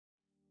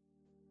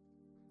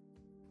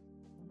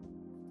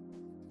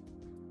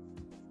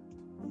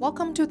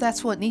Welcome to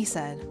That's What Ni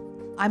Said.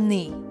 I'm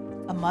Ni,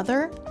 a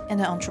mother and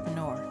an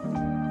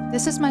entrepreneur.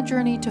 This is my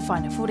journey to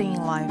find a footing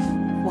in life,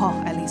 well,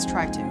 at least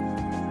try to,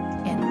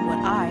 and what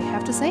I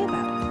have to say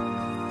about it.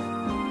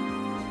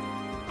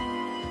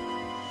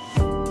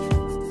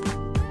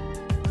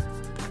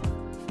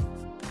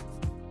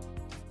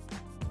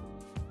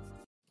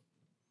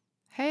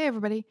 Hey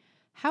everybody,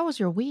 how was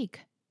your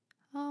week?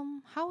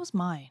 How was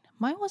mine?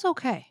 Mine was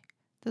okay.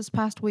 This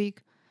past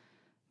week,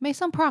 made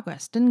some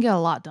progress, didn't get a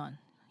lot done.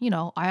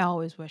 I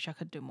always wish I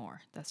could do more.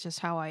 That's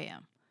just how I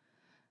am.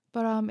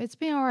 But it's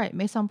been all right.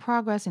 Made some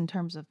progress in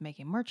terms of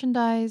making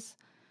merchandise.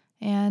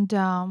 And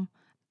a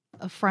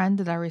friend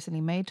that I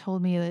recently made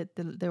told me that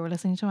they were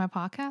listening to my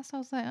podcast. I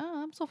was like,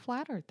 oh, I'm so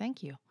flattered.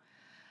 Thank you.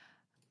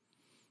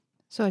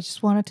 So I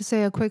just wanted to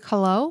say a quick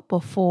hello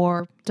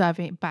before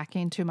diving back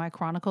into my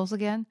Chronicles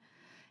again.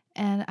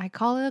 And I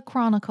call it a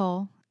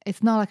chronicle.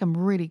 It's not like I'm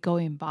really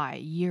going by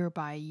year,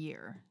 but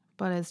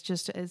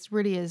it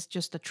really is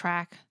just a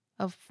track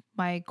of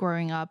my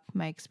growing up,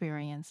 my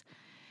experience.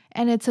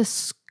 And it's a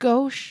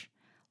skosh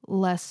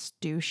less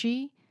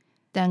douchey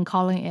than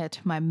calling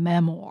it my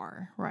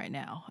memoir right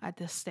now at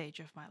this stage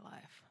of my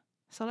life.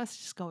 So let's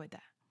just go with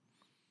that.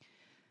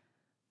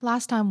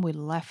 Last time we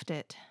left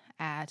it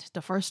at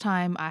the first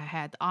time I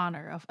had the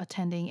honor of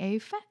attending a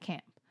fat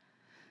camp.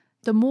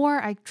 The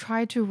more I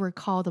try to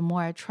recall, the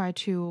more I try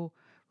to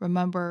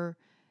remember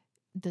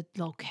the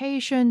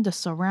location, the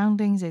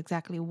surroundings,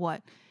 exactly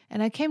what.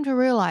 And I came to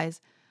realize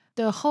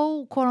the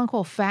whole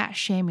quote-unquote fat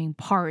shaming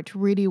part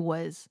really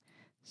was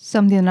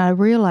something that I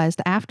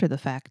realized after the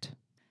fact.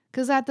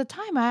 Because at the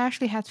time, I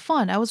actually had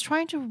fun. I was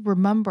trying to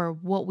remember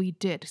what we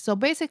did. So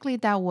basically,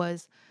 that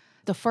was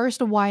the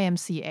first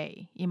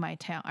YMCA in my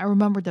town. I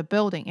remember the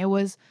building. It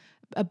was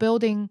a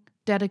building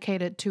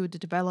dedicated to the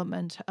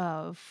development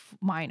of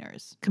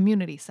minors,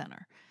 community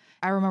center.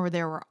 I remember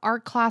there were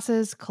art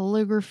classes,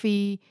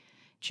 calligraphy,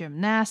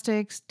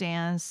 gymnastics,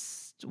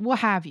 dance, what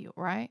have you,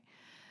 right?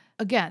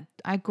 Again,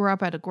 I grew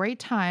up at a great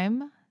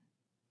time.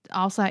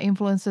 Outside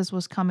influences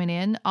was coming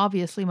in.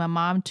 Obviously, my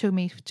mom took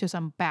me to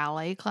some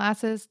ballet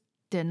classes.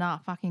 Did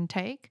not fucking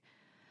take.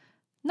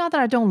 Not that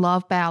I don't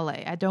love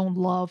ballet. I don't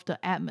love the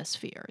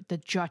atmosphere, the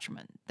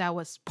judgment. That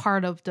was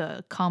part of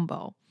the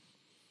combo.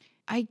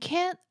 I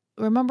can't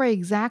remember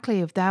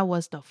exactly if that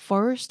was the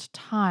first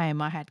time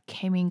I had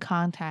came in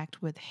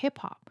contact with hip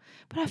hop.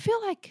 But I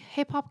feel like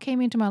hip hop came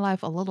into my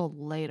life a little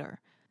later.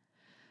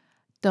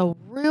 The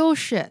real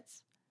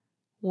shits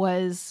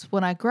was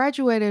when I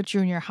graduated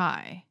junior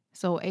high.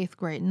 So 8th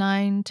grade,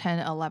 9,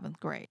 10, 11th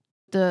grade.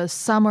 The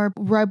summer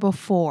right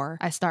before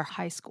I start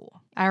high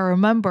school. I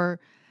remember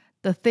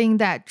the thing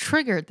that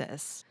triggered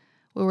this.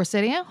 We were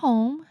sitting at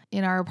home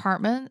in our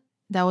apartment.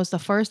 That was the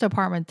first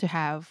apartment to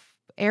have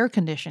air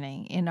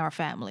conditioning in our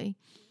family.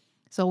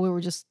 So we were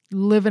just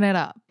living it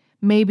up,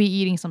 maybe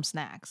eating some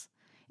snacks.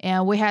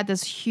 And we had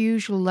this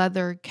huge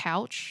leather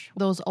couch,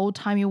 those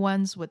old-timey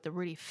ones with the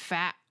really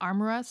fat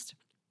armrest.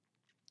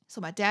 So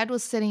my dad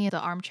was sitting in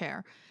the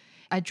armchair.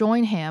 I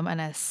joined him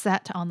and I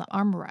sat on the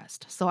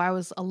armrest. So I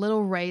was a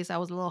little raised, I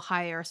was a little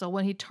higher. So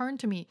when he turned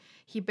to me,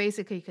 he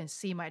basically can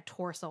see my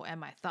torso and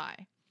my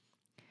thigh.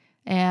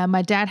 And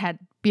my dad had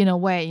been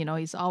away,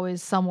 he's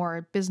always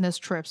somewhere, business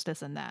trips,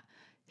 this and that.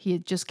 He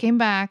just came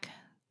back.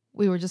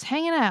 We were just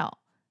hanging out.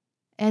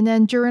 And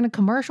then during a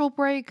commercial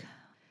break,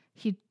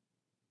 he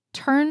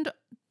turned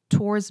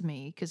towards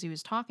me because he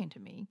was talking to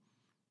me.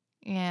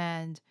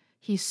 And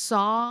he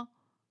saw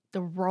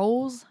the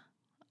rolls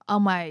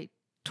on my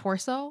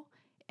torso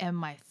and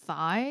my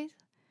thighs,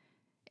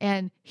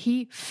 and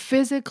he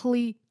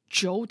physically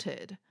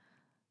jolted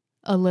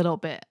a little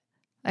bit.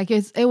 Like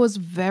it was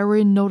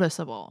very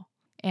noticeable.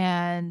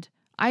 And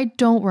I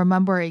don't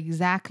remember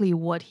exactly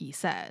what he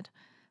said.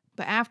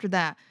 But after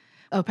that,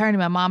 apparently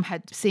my mom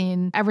had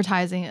seen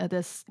advertising at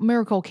this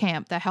miracle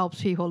camp that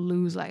helps people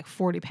lose like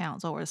 40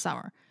 pounds over the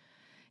summer.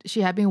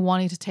 She had been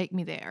wanting to take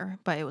me there,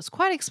 but it was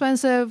quite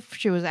expensive.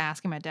 She was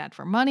asking my dad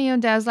for money,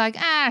 and dad's like,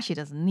 she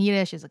doesn't need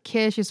it. She's a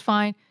kid. She's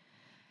fine.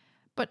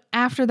 But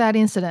after that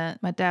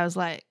incident, my dad was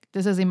like,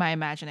 this is in my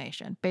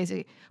imagination.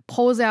 Basically,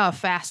 pulls out a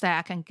fast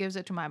stack and gives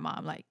it to my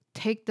mom. Like,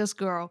 take this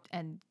girl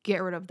and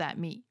get rid of that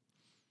meat.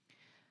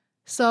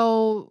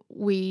 So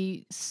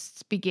we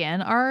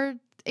began our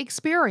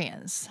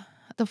experience.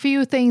 The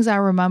few things I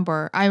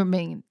remember,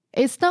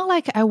 it's not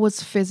like I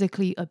was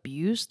physically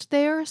abused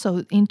there.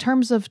 So in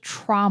terms of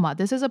trauma,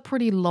 this is a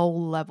pretty low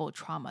level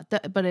trauma,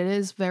 but it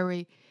is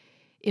very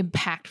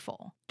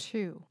impactful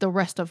to the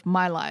rest of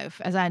my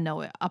life as I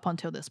know it up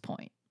until this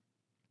point.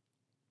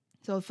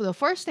 So for the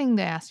first thing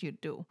they ask you to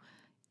do,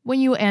 when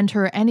you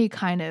enter any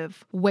kind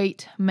of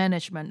weight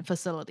management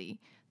facility,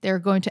 they're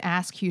going to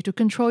ask you to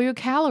control your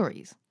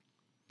calories.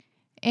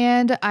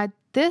 And at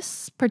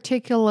this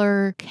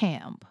particular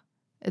camp,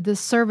 the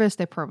service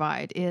they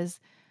provide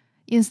is,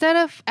 instead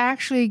of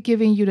actually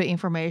giving you the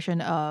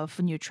information of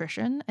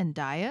nutrition and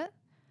diet,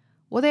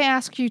 what they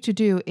ask you to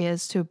do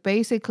is to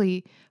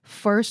basically,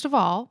 first of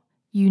all,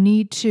 you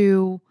need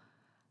to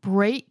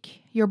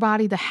break your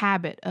body the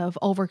habit of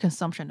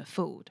overconsumption of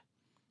food.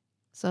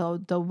 So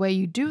the way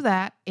you do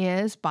that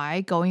is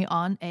by going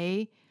on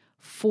a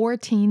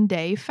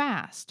 14-day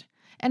fast.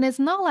 And it's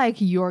not like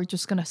you're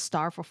just going to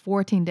starve for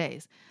 14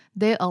 days.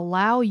 They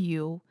allow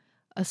you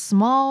a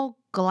small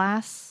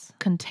glass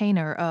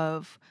container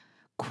of,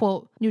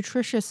 quote,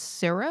 nutritious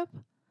syrup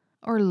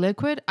or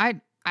liquid.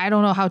 I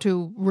don't know how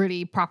to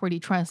really properly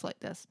translate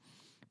this,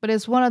 but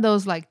it's one of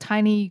those like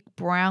tiny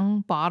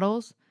brown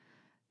bottles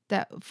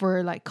that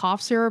for like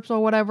cough syrups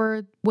or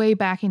whatever way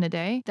back in the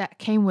day that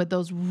came with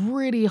those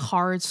really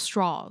hard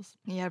straws.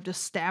 You have to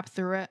stab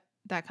through it,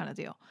 that kind of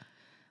deal.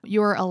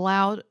 You're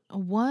allowed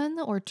one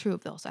or two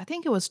of those. I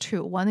think it was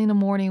two, one in the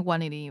morning,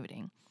 one in the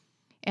evening.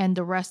 And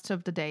the rest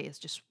of the day is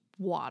just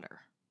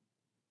water.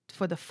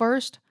 For the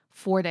first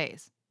 4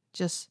 days,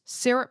 just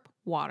syrup,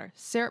 water,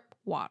 syrup,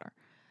 water.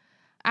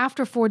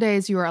 After 4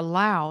 days, you're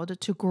allowed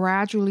to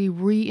gradually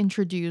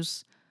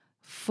reintroduce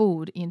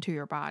food into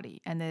your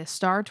body. And they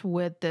start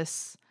with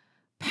this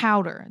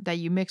powder that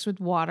you mix with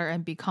water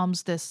and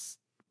becomes this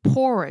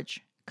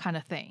porridge kind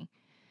of thing.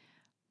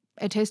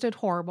 It tasted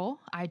horrible.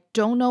 I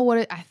don't know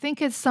I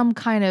think it's some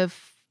kind of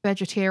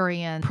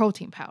vegetarian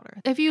protein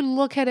powder. If you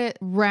look at it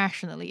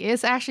rationally,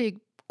 it's actually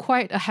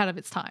quite ahead of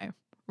its time,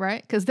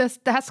 right? Because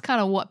that's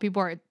kind of what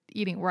people are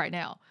eating right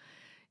now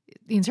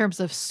in terms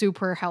of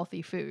super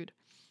healthy food.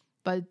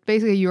 But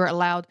basically, you're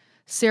allowed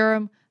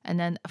serum, and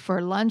then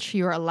for lunch,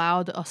 you're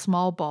allowed a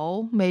small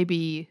bowl,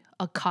 maybe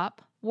a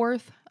cup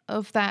worth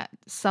of that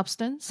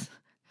substance,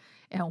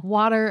 and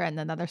water, and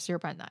another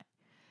syrup at night.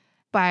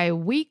 By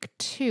week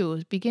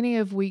 2, beginning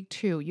of week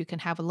 2, you can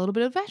have a little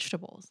bit of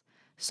vegetables.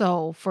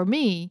 So for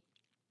me,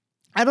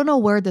 I don't know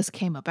where this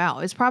came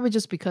about. It's probably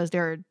just because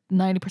they're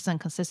 90%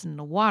 consistent in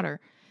the water.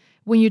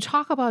 When you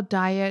talk about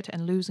diet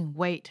and losing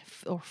weight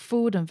or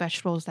food and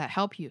vegetables that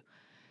help you,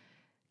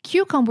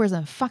 cucumbers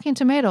and fucking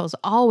tomatoes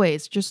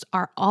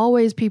are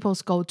always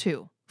people's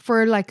go-to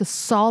for like a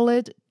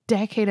solid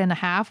decade and a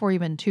half or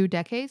even 2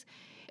 decades.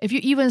 If you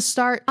even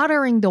start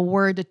uttering the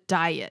word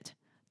diet,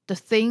 the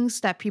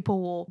things that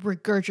people will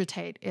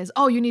regurgitate is,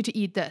 oh, you need to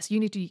eat this. You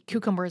need to eat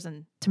cucumbers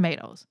and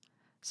tomatoes.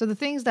 So the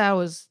things that I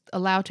was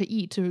allowed to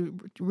eat to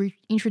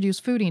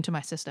reintroduce food into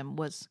my system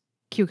was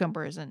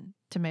cucumbers and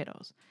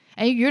tomatoes.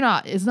 And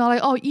it's not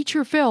like, oh, eat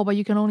your fill, but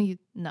you can only,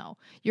 no.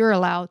 You're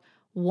allowed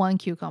 1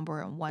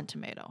 cucumber and 1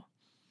 tomato.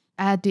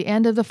 At the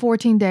end of the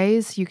 14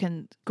 days, you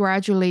can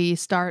gradually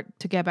start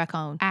to get back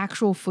on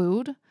actual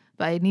food,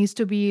 but it needs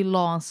to be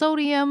low on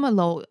sodium,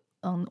 low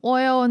on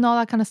oil and all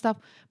that kind of stuff.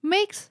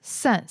 Makes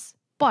sense,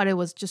 but it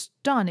was just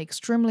done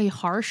extremely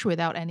harsh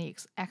without any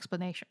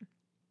explanation.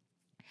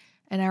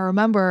 And I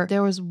remember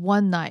there was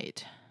one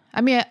night,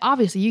 I mean,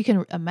 obviously you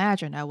can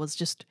imagine I was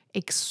just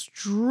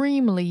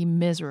extremely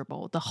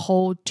miserable the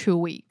whole 2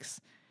 weeks.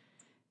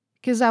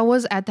 Because I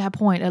was at that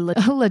point a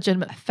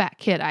legitimate fat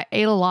kid. I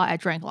ate a lot. I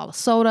drank a lot of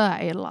soda.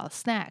 I ate a lot of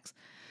snacks.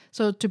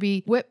 So to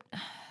be whipped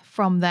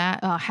from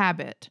that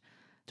habit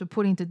to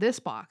put into this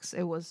box,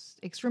 it was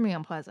extremely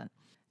unpleasant.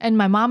 And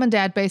my mom and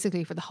dad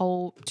basically for the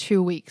whole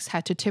 2 weeks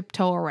had to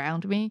tiptoe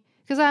around me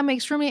because I'm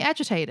extremely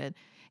agitated.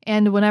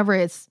 And whenever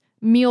it's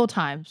meal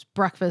times,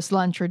 breakfast,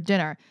 lunch, or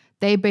dinner,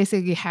 they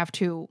basically have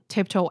to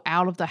tiptoe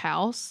out of the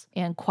house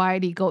and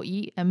quietly go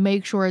eat and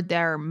make sure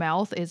their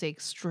mouth is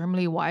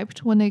extremely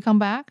wiped when they come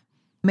back.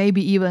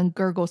 Maybe even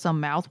gurgle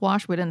some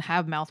mouthwash. We didn't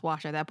have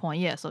mouthwash at that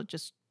point yet, so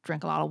just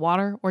drink a lot of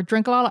water or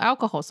drink a lot of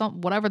alcohol,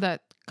 whatever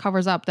that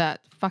covers up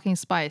that fucking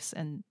spice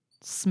and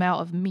smell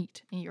of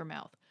meat in your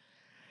mouth.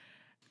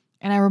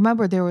 And I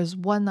remember there was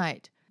one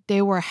night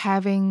they were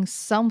having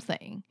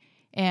something,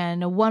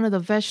 and one of the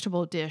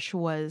vegetable dish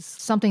was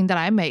something that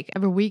I make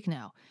every week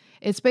now.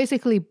 It's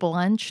basically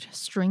blanched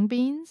string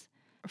beans.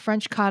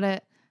 French cut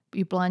it,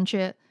 you blanch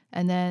it,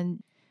 and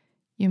then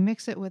you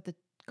mix it with the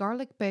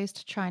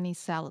garlic-based Chinese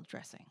salad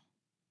dressing.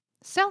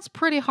 Sounds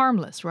pretty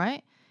harmless,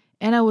 right?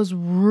 And I was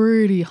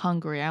really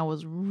hungry. I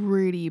was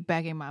really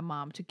begging my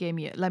mom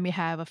to let me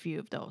have a few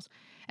of those.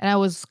 And I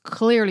was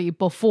clearly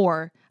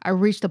before I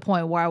reached the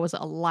point where I was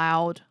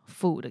allowed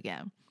food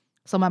again.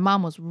 So my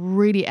mom was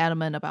really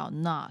adamant about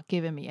not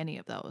giving me any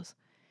of those.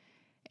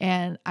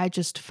 And I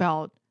just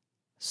felt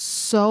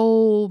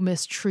so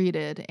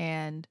mistreated.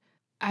 And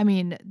I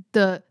mean,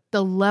 the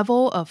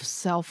level of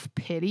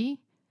self-pity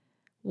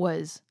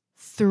was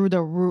through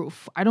the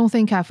roof. I don't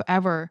think I've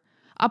ever,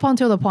 up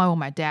until the point when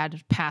my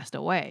dad passed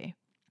away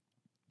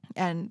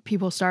and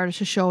people started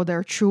to show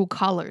their true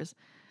colors,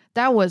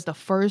 that was the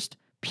first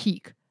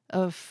peak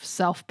of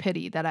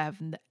self-pity that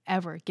I've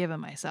ever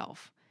given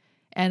myself.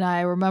 And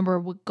I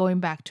remember going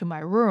back to my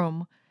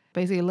room,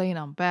 basically laying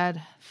on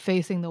bed,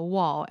 facing the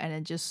wall, and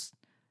then just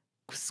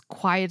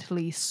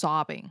quietly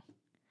sobbing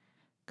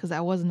because I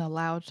wasn't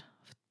allowed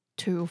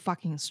to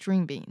fucking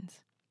string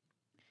beans.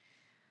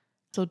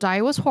 So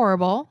diet was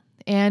horrible,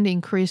 and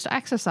increased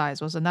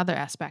exercise was another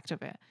aspect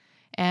of it.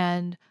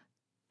 And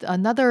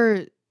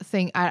another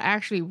thing I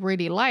actually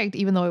really liked,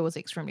 even though it was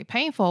extremely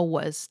painful,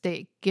 was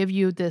they give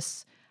you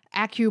this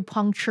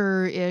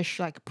acupuncture-ish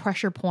like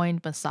pressure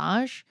point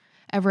massage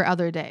every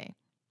other day.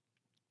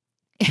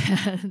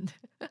 And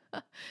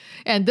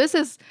And this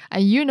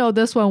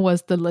one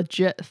was the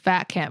legit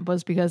fat camp,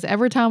 was because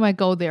every time I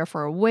go there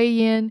for a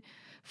weigh-in,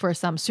 for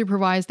some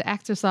supervised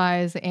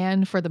exercise,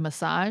 and for the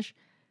massage,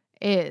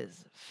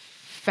 is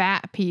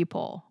fat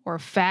people or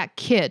fat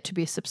kid to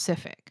be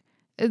specific.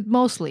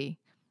 Mostly,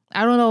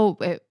 I don't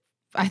know.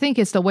 I think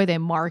it's the way they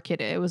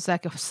market it. It was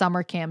like a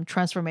summer camp,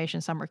 transformation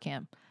summer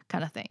camp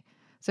kind of thing.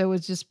 So it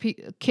was just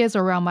kids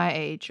around my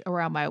age,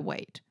 around my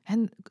weight.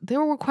 And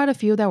there were quite a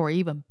few that were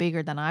even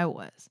bigger than I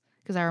was,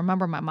 because I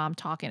remember my mom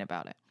talking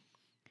about it.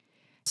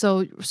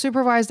 So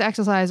supervised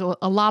exercise,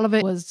 a lot of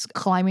it was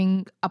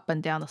climbing up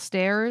and down the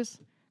stairs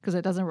because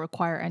it doesn't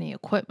require any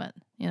equipment,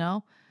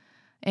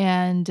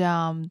 And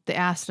they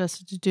asked us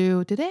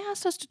did they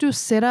ask us to do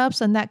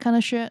sit-ups and that kind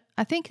of shit?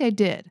 I think they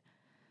did.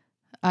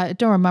 I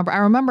don't remember. I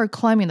remember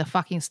climbing the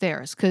fucking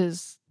stairs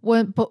because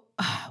when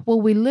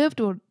we lived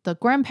with the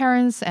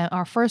grandparents and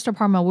our first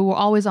apartment, we were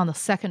always on the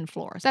second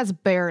floor. So that's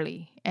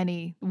barely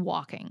any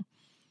walking.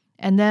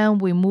 And then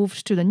we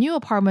moved to the new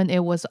apartment.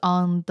 It was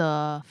on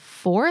the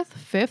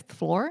fifth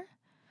floor,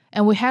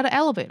 and we had an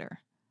elevator.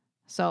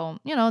 So,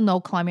 no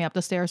climbing up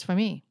the stairs for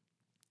me.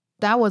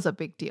 That was a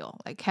big deal.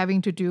 Like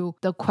having to do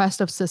the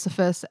quest of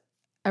Sisyphus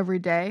every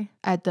day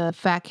at the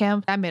fat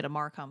camp, that made a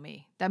mark on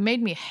me. That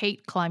made me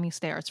hate climbing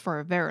stairs for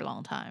a very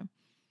long time.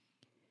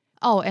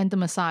 Oh, and the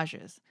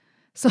massages.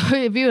 So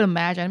if you would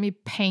imagine, let me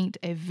paint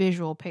a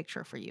visual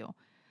picture for you.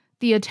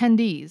 The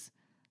attendees,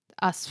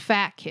 us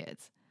fat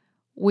kids,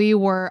 we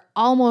were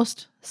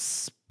almost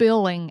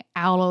spilling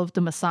out of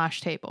the massage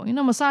table.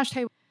 Massage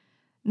table.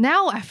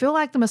 Now I feel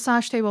like the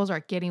massage tables are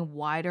getting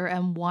wider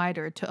and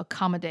wider to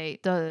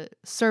accommodate the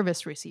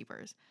service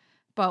receivers.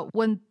 But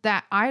when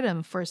that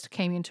item first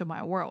came into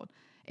my world,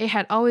 it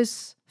had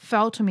always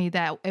felt to me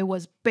that it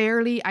was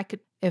barely,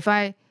 if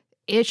I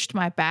itched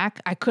my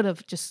back, I could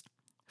have just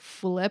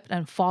flipped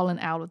and fallen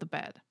out of the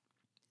bed.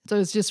 So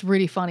it's just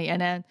really funny.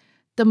 And then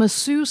the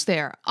masseuse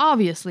there,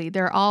 obviously,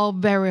 they're all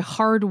very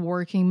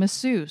hardworking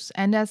masseuse.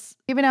 And that's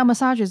giving out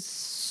massages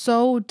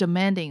so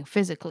demanding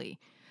physically.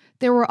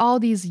 There were all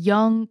these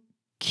young,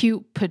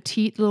 cute,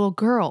 petite little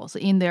girls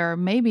in their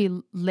maybe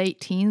late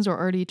teens or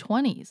early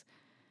 20s.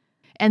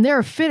 And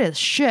they're fit as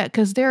shit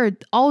because they're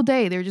all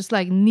day, they're just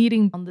like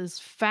kneading on these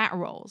fat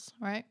rolls,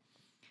 right?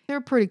 They're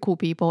pretty cool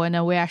people. And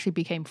then we actually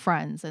became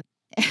friends.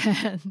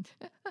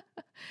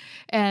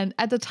 And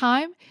at the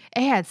time,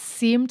 it had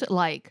seemed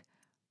like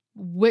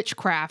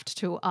witchcraft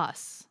to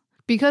us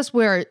because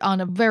we're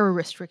on a very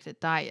restricted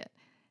diet.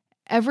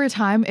 Every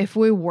time if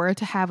we were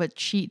to have a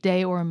cheat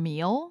day or a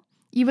meal,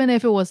 even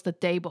if it was the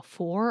day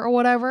before or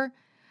whatever,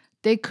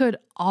 they could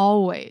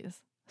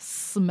always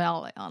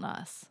smell it on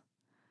us.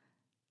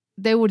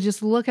 They would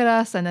just look at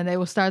us and then they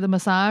would start the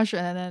massage,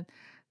 and then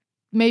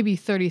maybe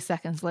 30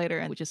 seconds later,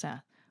 and we just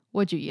ask,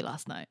 "What'd you eat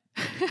last night?"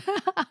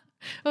 I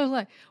was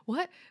like,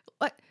 what?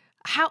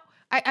 How?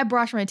 I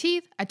brushed my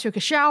teeth. I took a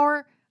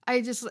shower.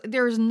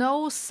 There's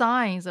no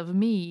signs of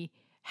me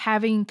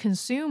having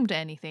consumed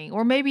anything.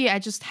 Or maybe I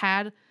just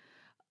had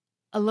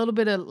a little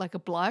bit of like a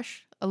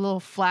blush, a little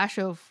flash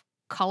of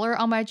color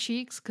on my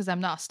cheeks because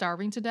I'm not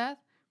starving to death,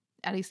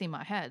 at least in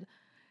my head.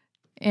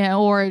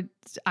 Or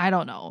I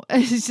don't know.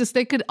 It's just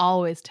they could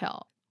always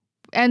tell.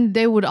 And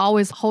they would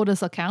always hold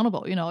us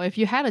accountable. If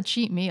you had a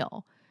cheat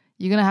meal,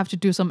 you're going to have to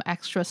do some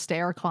extra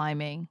stair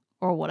climbing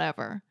or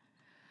whatever.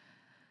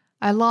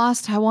 I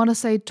lost, I want to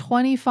say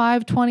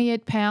 25,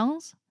 28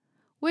 pounds,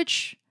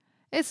 which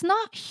it's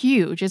not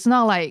huge. It's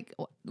not like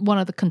one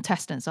of the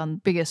contestants on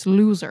Biggest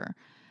Loser.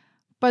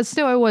 But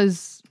still, it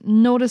was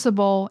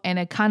noticeable, and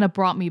it kind of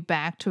brought me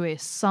back to a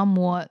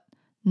somewhat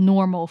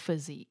normal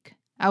physique.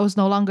 I'm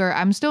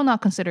still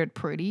not considered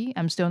pretty.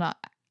 I'm still not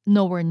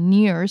nowhere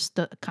near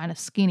the kind of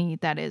skinny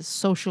that is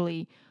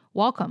socially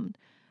welcomed.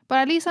 But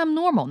at least I'm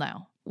normal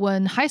now.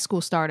 When high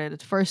school started,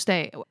 the first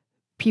day,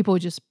 people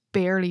just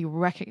barely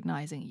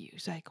recognizing you.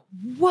 It's like,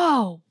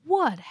 whoa,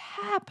 what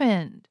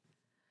happened?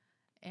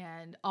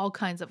 And all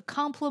kinds of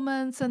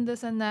compliments and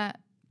this and that.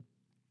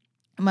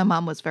 My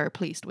mom was very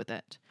pleased with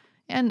it.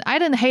 And I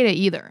didn't hate it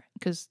either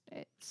because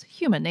it's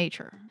human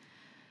nature.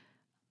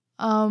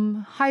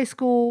 High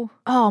school,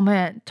 oh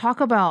man, talk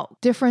about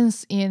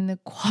difference in the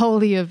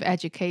quality of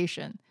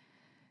education.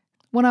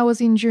 When I was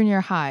in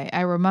junior high,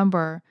 I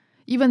remember,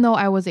 even though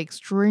I was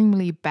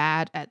extremely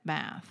bad at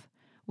math,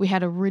 we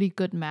had a really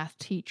good math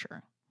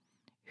teacher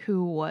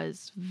who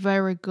was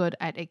very good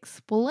at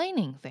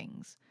explaining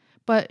things.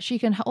 But she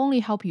can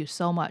only help you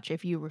so much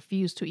if you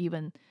refuse to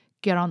even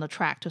get on the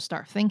track to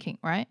start thinking,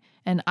 right?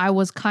 And I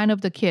was kind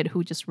of the kid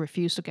who just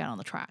refused to get on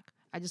the track.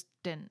 I just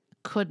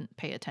couldn't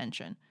pay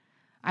attention.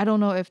 I don't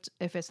know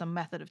if it's a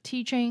method of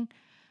teaching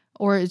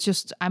or it's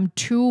just I'm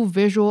too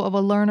visual of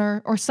a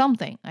learner or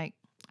something. Like,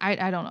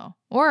 I don't know.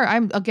 Or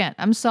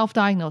I'm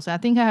self-diagnosed. I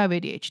think I have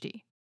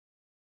ADHD.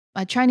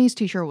 My Chinese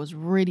teacher was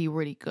really,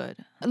 really good.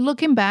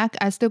 Looking back,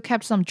 I still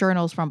kept some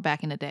journals from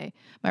back in the day.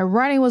 My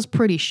writing was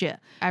pretty shit.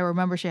 I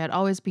remember she had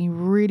always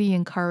been really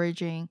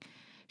encouraging.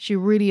 She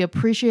really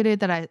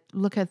appreciated that I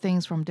look at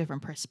things from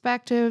different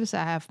perspectives.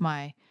 I have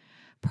my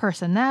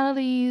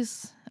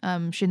personalities.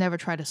 She never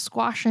tried to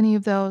squash any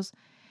of those.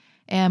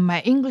 And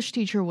my English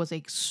teacher was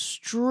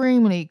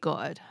extremely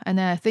good. And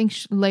then I think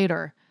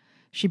later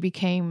she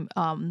became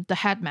the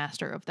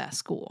headmaster of that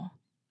school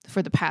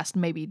for the past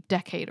maybe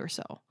decade or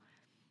so.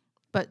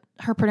 But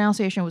her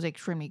pronunciation was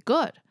extremely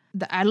good.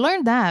 I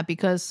learned that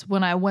because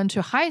when I went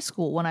to high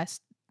school, when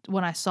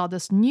I saw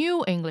this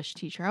new English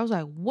teacher, I was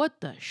like,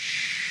 what the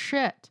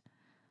shit?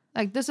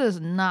 Like, this is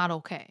not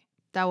okay.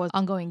 That was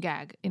ongoing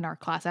gag in our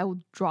class. I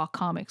would draw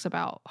comics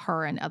about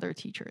her and other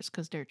teachers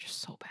because they're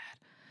just so bad.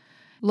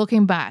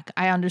 Looking back,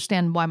 I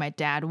understand why my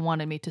dad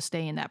wanted me to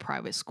stay in that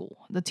private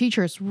school. The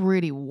teachers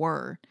really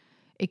were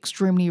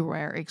extremely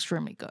rare,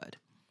 extremely good.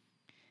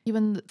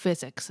 Even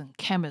physics and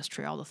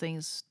chemistry, all the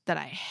things that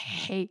I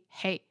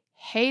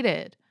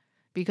hated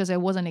because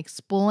it wasn't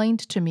explained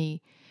to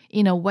me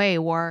in a way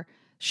where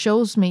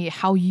shows me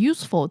how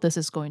useful this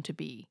is going to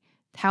be,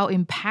 how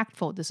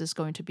impactful this is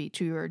going to be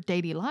to your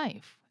daily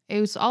life.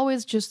 It was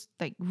always just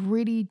like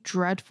really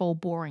dreadful,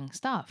 boring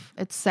stuff.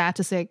 It's sad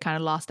to say I kind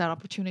of lost that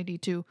opportunity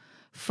to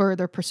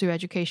further pursue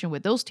education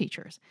with those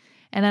teachers.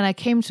 And then I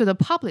came to the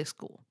public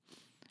school.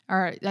 All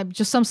right,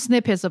 just some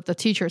snippets of the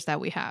teachers that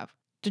we have.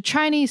 The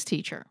Chinese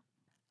teacher.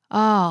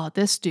 Oh,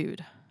 this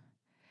dude.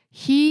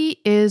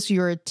 He is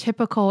your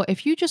typical,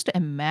 if you just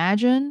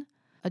imagine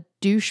a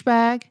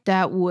douchebag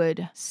that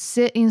would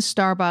sit in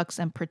Starbucks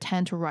and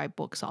pretend to write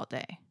books all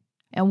day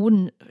and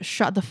wouldn't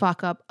shut the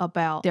fuck up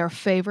about their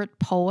favorite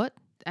poet.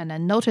 And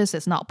then notice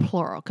it's not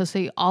plural because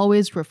they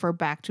always refer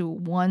back to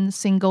one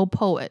single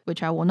poet,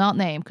 which I will not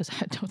name because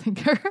I don't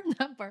think I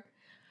remember.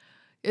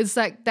 It's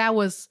like that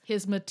was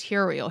his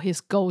material,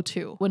 his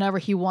go-to whenever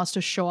he wants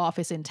to show off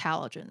his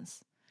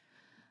intelligence.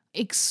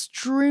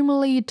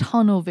 Extremely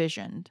tunnel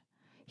visioned.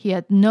 He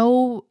had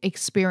no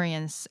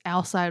experience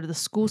outside of the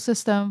school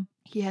system.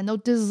 He had no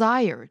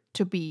desire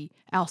to be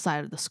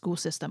outside of the school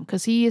system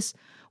because he is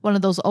one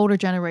of those older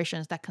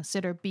generations that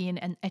consider being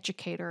an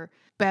educator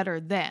better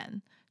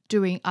than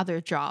doing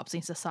other jobs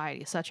in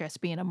society, such as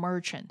being a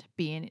merchant,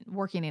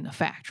 working in a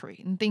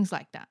factory, and things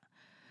like that.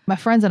 My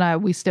friends and I,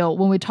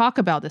 when we talk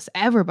about this,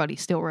 everybody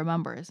still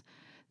remembers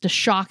the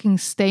shocking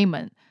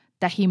statement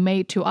that he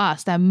made to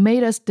us that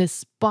made us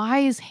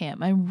despise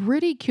him and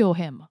ridicule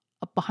him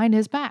behind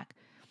his back,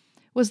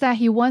 was that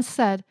he once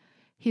said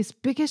his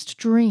biggest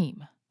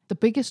dream, the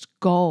biggest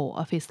goal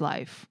of his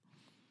life,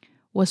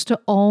 was to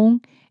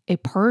own a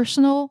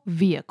personal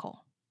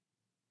vehicle.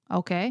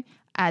 Okay?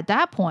 At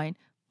that point,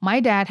 my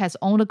dad has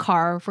owned a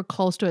car for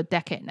close to a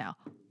decade now.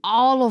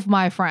 All of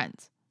my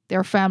friends,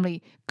 their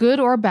family, good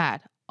or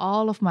bad,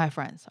 all of my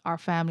friends, our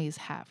families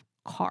have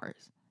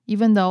cars.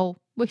 Even though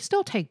we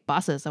still take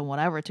buses and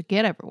whatever to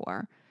get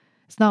everywhere.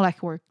 It's not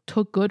like we're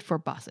too good for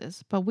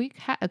buses, but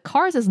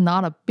cars is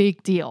not a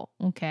big deal,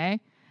 okay?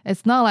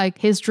 It's not like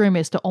his dream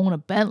is to own a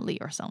Bentley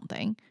or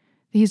something.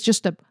 He's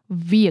just a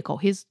vehicle.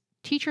 His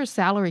teacher's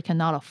salary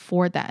cannot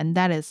afford that, and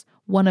that is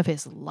one of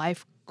his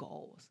life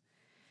goals.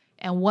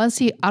 And once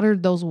he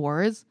uttered those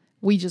words,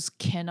 we just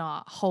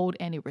cannot hold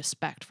any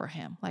respect for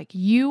him. Like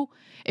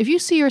if you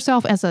see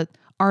yourself as an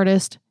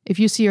artist, if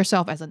you see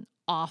yourself as an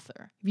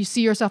author, if you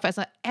see yourself as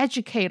an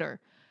educator,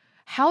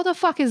 how the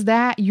fuck is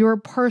that your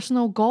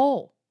personal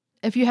goal?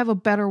 If you have a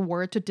better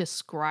word to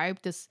describe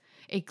this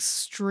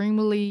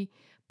extremely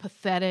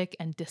pathetic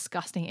and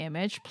disgusting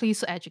image,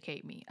 please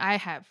educate me. I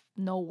have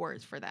no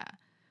words for that.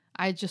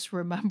 I just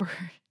remember,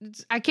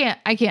 I can't,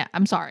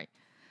 I'm sorry.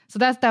 So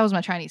that was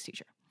my Chinese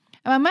teacher.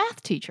 And my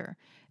math teacher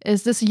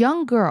is this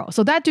young girl.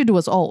 So that dude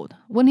was old.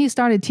 When he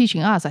started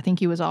teaching us, I think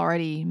he was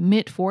already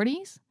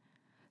mid-40s.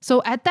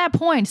 So at that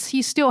point,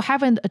 he still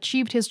haven't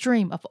achieved his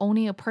dream of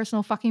owning a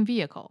personal fucking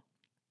vehicle.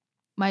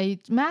 My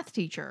math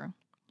teacher,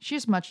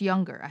 she's much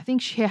younger. I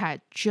think she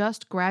had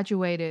just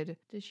graduated.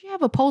 Did she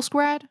have a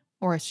post-grad?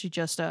 Or is she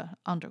just a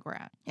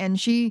undergrad? And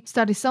she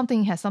studied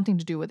has something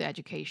to do with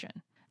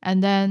education.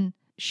 And then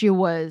she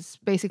was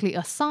basically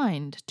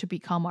assigned to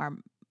become our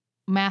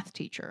math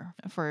teacher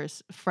for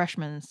his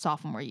freshman,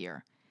 sophomore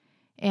year.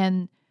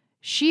 And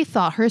she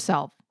thought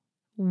herself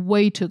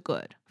way too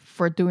good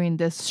for doing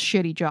this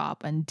shitty job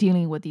and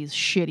dealing with these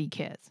shitty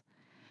kids,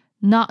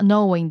 not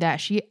knowing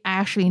that she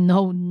actually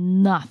knows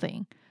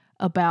nothing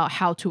about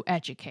how to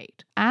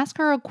educate. Ask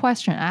her a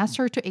question, ask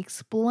her to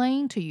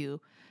explain to you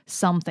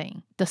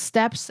something. The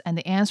steps and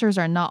the answers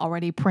are not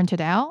already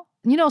printed out.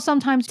 You know,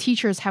 sometimes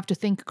teachers have to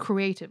think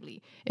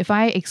creatively. If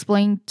I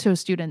explain to a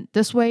student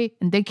this way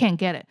and they can't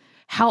get it,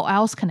 how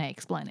else can I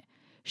explain it?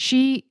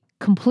 She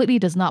completely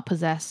does not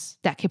possess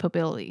that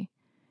capability.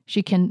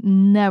 She can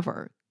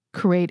never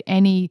create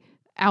any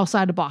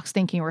outside the box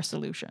thinking or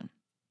solution.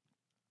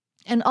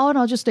 And all in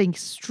all, just an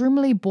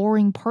extremely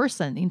boring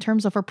person in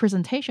terms of her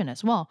presentation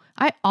as well.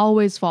 I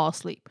always fall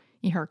asleep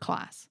in her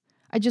class.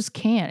 I just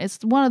can't. It's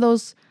one of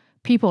those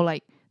people,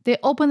 like, they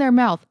open their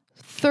mouth,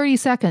 30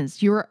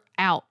 seconds, you're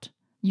out.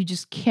 You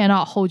just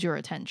cannot hold your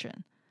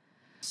attention.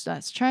 So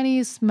that's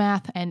Chinese,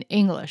 math, and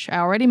English. I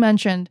already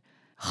mentioned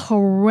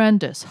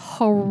horrendous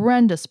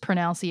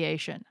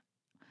pronunciation.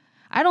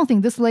 I don't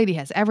think this lady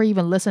has ever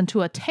even listened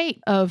to a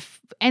tape of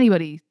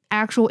anybody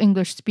actual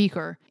English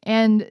speaker.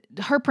 And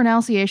her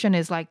pronunciation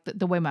is like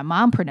the way my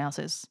mom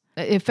pronounces.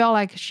 It felt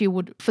like she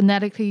would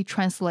phonetically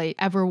translate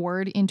every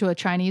word into a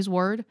Chinese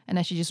word, and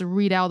then she just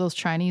read out those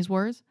Chinese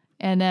words.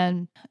 And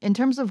then in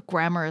terms of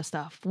grammar and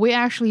stuff, we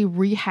actually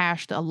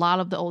rehashed a lot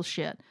of the old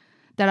shit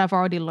that I've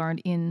already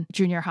learned in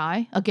junior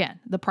high. Again,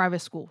 the private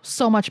school,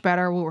 so much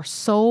better. We were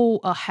so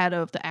ahead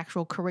of the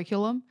actual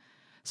curriculum.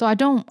 So I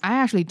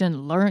actually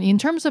didn't learn, in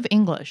terms of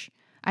English,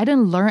 I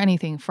didn't learn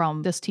anything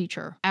from this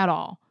teacher at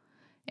all.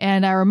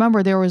 And I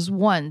remember there was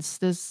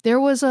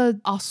a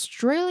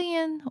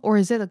Australian, or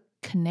is it a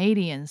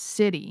Canadian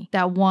city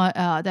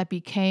that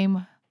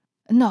became,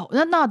 no,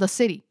 not the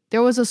city.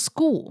 There was a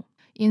school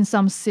in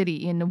some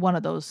city in one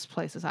of those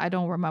places. I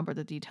don't remember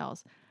the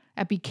details.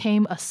 It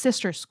became a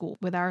sister school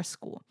with our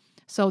school.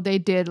 So they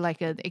did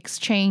like an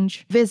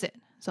exchange visit.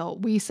 So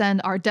we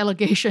send our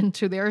delegation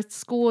to their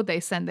school. They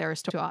send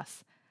theirs to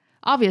us.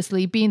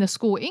 Obviously, being a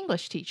school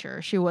English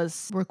teacher, she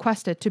was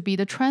requested to be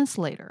the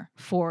translator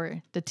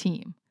for the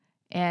team.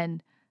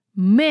 And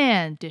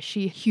man, did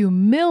she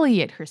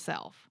humiliate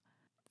herself.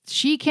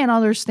 She can't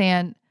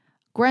understand.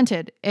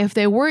 Granted, if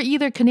they were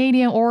either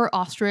Canadian or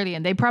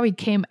Australian, they probably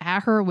came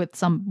at her with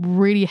some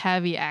really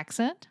heavy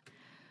accent.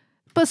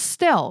 But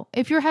still,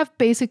 if you have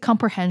basic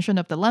comprehension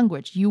of the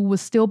language, you will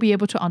still be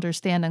able to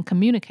understand and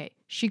communicate.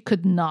 She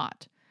could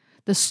not.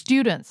 The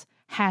students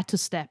had to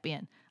step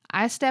in.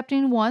 I stepped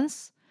in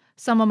once.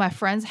 Some of my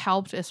friends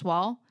helped as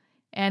well.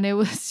 And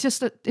it's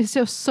just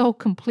so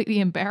completely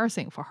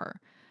embarrassing for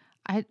her.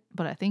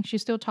 But I think she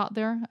still taught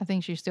there. I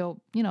think she still,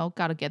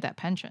 got to get that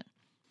pension.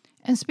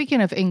 And speaking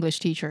of English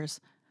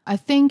teachers, I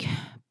think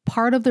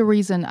part of the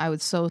reason I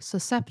was so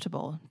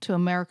susceptible to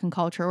American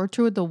culture or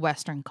to the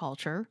Western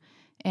culture,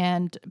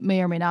 and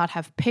may or may not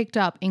have picked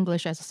up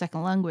English as a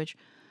second language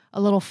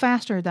a little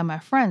faster than my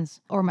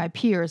friends or my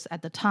peers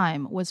at the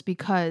time, was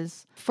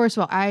because, first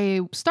of all,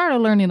 I started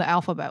learning the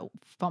alphabet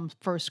from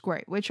first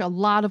grade, which a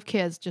lot of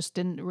kids just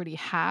didn't really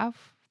have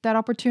that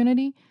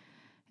opportunity,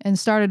 and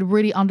started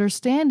really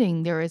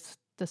understanding there is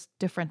this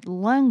different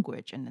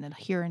language and then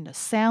hearing the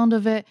sound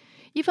of it.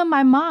 Even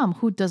my mom,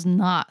 who does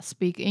not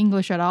speak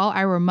English at all,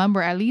 I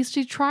remember at least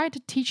she tried to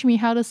teach me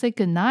how to say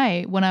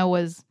goodnight when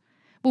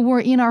we were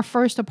in our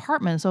first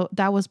apartment. So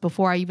that was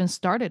before I even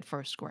started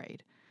first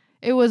grade.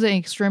 It was an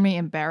extremely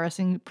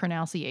embarrassing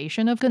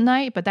pronunciation of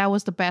goodnight, but that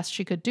was the best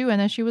she could do. And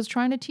then she was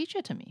trying to teach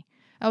it to me.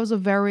 That was a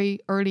very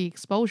early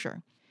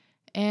exposure.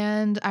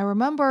 And I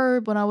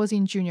remember when I was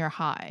in junior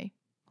high,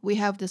 we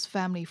have this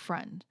family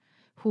friend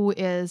who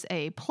is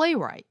a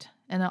playwright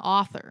and an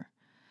author.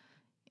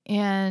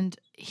 And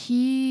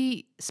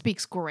he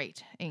speaks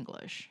great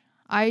English.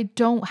 I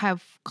don't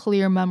have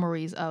clear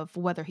memories of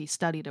whether he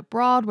studied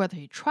abroad, whether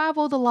he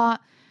traveled a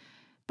lot.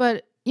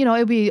 But,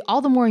 it'd be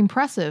all the more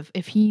impressive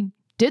if he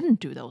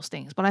didn't do those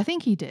things. But I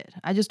think he did.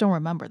 I just don't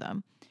remember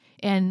them.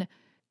 And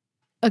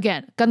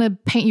again, gonna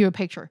paint you a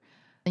picture.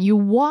 And you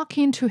walk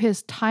into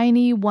his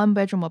tiny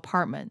one-bedroom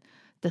apartment,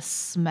 the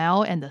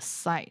smell and the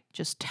sight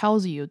just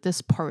tells you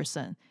this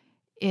person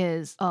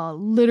is a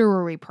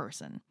literary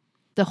person.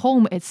 The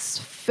home is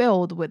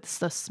filled with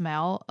the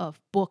smell of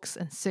books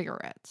and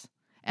cigarettes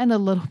and a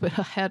little bit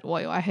of head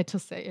oil. I had to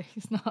say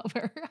he's not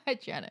very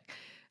hygienic.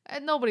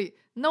 And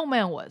no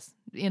man was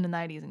in the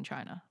 90s in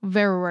China.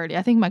 Very rarely.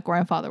 I think my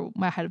grandfather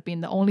might have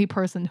been the only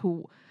person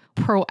who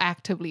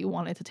proactively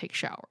wanted to take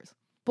showers.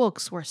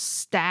 Books were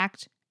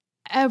stacked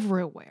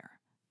everywhere.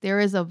 There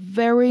is a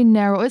very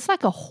narrow, it's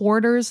like a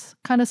hoarder's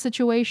kind of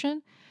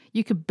situation.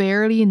 You could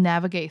barely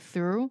navigate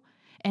through.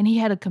 And he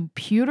had a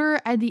computer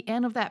at the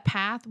end of that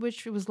path,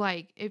 which was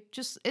like, it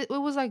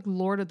was like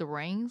Lord of the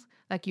Rings.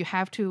 Like you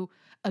have to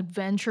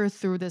adventure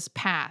through this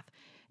path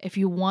if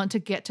you want to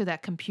get to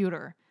that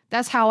computer.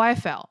 That's how I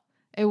felt.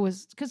 It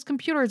was because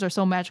computers are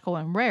so magical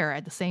and rare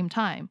at the same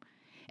time.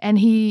 And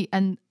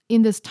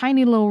in this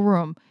tiny little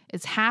room,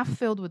 it's half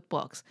filled with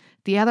books.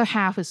 The other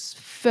half is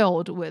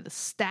filled with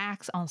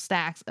stacks on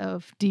stacks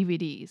of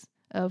DVDs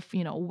of,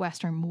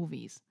 Western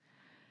movies.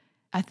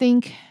 I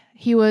think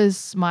he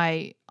was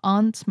my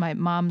aunt, my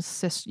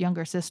mom's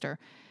younger sister.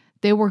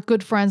 They were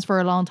good friends for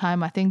a long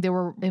time. I think they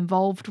were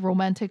involved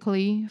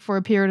romantically for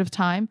a period of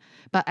time.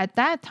 But at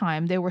that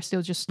time, they were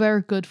still just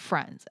very good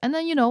friends. And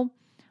then,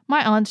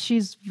 my aunt,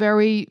 she's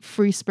very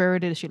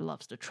free-spirited. She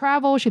loves to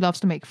travel. She loves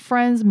to make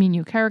friends, meet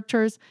new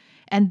characters.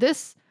 And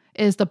this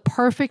is the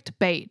perfect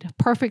bait,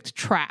 perfect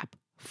trap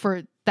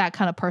for that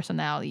kind of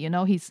personality.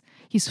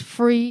 He's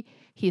free.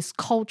 He's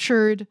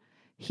cultured.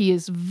 He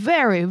is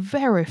very,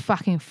 very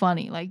fucking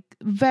funny. Like,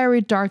 very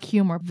dark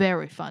humor,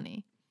 very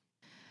funny.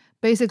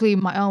 Basically,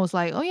 my aunt was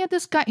like, oh yeah,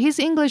 this guy, his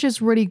English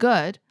is really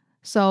good.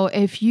 So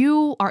if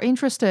you are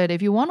interested,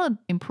 if you want to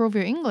improve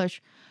your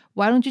English,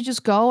 why don't you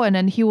just go and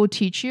then he will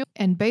teach you?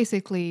 And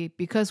basically,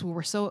 because we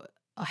were so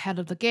ahead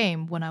of the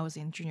game when I was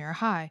in junior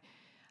high,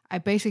 I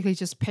basically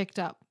just picked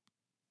up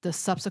the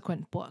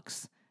subsequent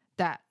books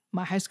that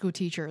my high school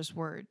teachers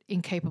were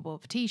incapable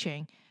of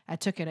teaching. I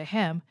took it to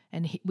him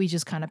and we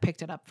just kind of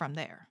picked it up from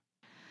there.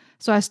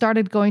 So I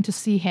started going to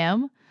see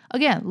him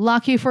Again,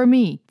 lucky for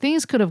me,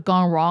 things could have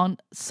gone wrong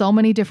so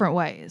many different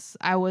ways.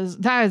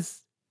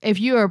 If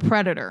you're a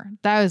predator,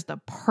 that is the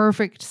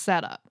perfect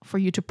setup for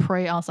you to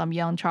prey on some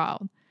young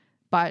child.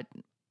 But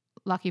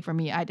lucky for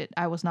me,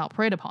 I was not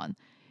preyed upon.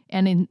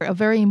 And in a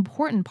very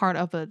important part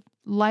of a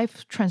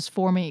life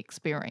transforming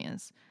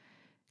experience,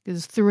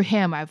 because through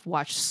him, I've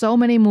watched so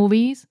many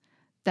movies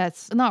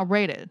that's not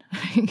rated.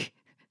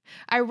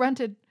 I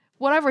rented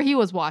whatever he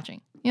was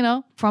watching,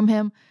 from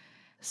him.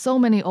 So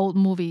many old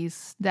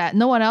movies that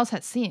no one else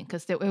had seen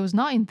because it was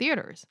not in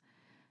theaters.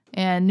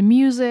 And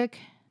music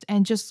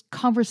and just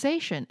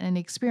conversation and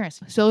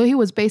experience. So he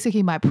was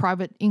basically my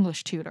private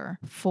English tutor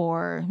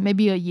for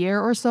maybe a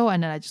year or so.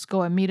 And then I just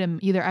go and meet him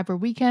either every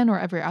weekend or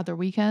every other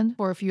weekend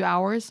for a few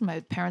hours. My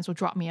parents would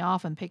drop me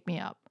off and pick me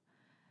up.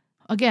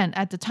 Again,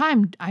 at the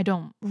time, I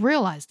don't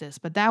realize this,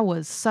 but that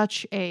was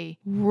such a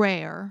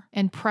rare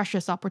and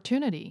precious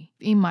opportunity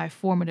in my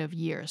formative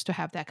years to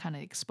have that kind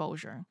of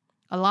exposure.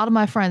 A lot of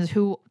my friends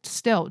who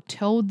still,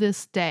 till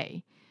this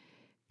day,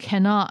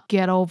 cannot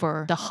get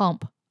over the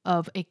hump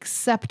of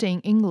accepting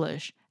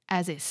English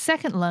as a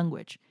second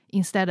language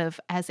instead of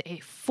as a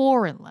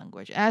foreign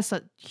language. That's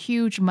a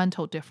huge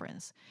mental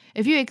difference.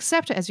 If you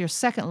accept it as your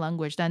second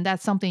language, then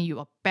that's something you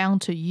are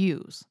bound to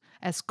use.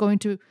 It's going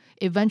to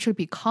eventually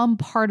become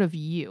part of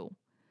you.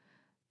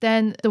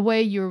 Then the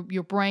way your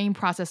brain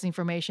processes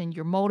information,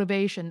 your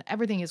motivation,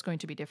 everything is going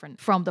to be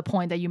different from the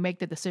point that you make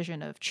the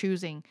decision of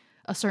choosing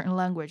a certain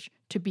language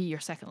to be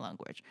your second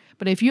language.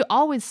 But if you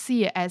always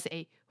see it as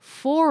a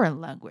foreign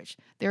language,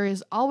 there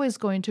is always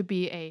going to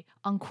be a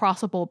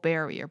uncrossable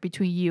barrier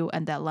between you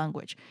and that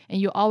language. And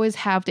you always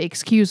have the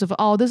excuse of,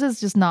 this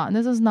is not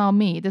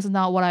me. This is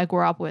not what I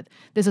grew up with.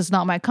 This is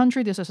not my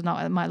country. This is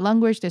not my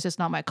language. This is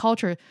not my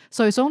culture.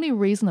 So it's only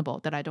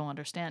reasonable that I don't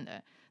understand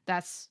it.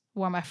 That's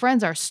where my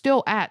friends are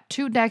still at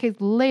 2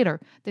 decades later.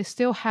 They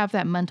still have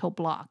that mental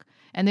block.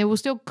 And they will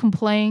still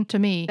complain to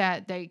me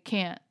that they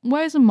can't.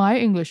 Why isn't my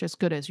English as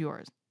good as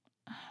yours?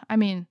 I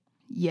mean,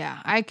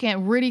 yeah, I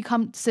can't really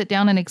come sit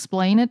down and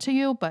explain it to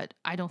you, but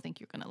I don't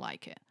think you're going to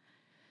like it.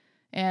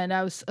 And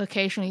I was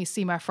occasionally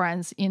see my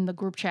friends in the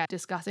group chat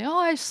discussing,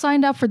 I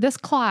signed up for this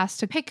class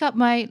to pick up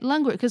my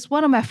language. Because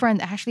one of my friends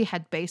actually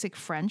had basic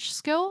French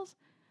skills.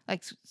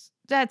 Like,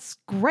 that's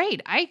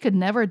great. I could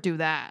never do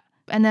that.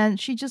 And then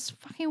she just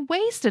fucking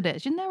wasted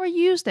it. She never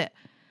used it.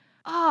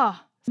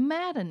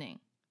 Maddening.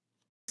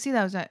 See,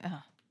 that was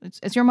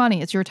it's your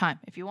money. It's your time.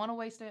 If you want to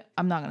waste it,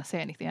 I'm not going to say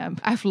anything.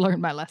 I've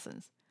learned my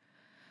lessons.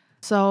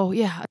 So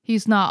yeah,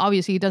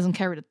 obviously he doesn't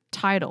carry the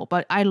title,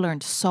 but I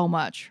learned so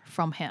much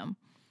from him.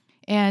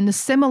 And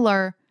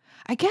similar,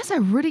 I guess I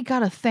really got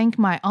to thank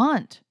my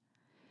aunt,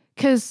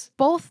 because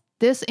both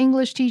this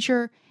English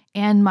teacher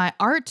and my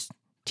art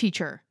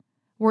teacher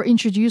were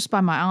introduced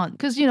by my aunt.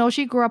 Because,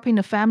 she grew up in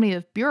a family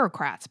of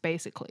bureaucrats,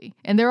 basically.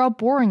 And they're all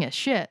boring as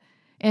shit.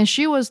 And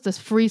she was the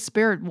free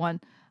spirit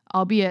one,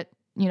 albeit,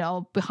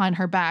 behind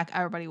her back,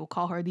 everybody will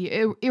call her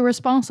the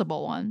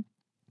irresponsible one.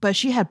 But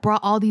she had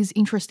brought all these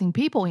interesting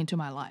people into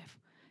my life.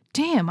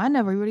 Damn, I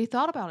never really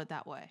thought about it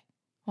that way.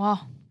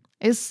 Well,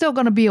 it's still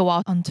going to be a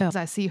while until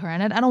I see her.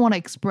 And I don't want to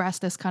express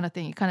this kind of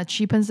thing. It kind of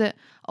cheapens it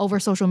over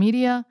social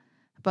media.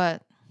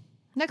 But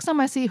next time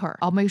I see her,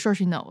 I'll make sure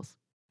she knows.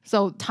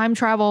 So time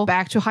travel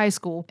back to high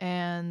school.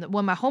 And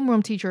when my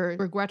homeroom teacher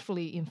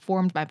regretfully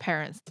informed my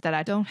parents that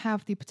I don't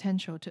have the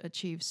potential to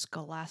achieve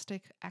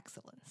scholastic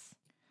excellence.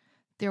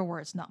 Their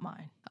words, not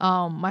mine.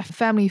 My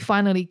family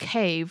finally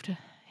caved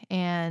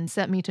and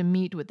sent me to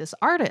meet with this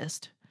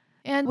artist.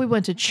 And we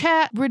went to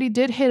chat, really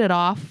did hit it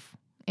off.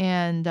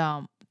 And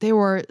they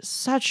were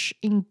such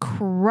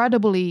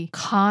incredibly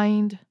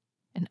kind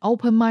and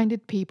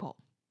open-minded people,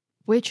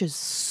 which is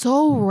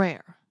so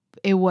rare.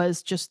 It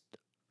was just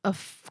a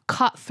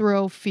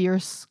cutthroat,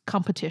 fierce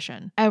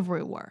competition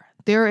everywhere.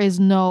 There is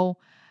no,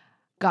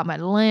 got my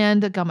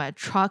land, got my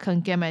truck,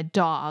 and get my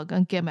dog,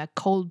 and get my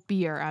cold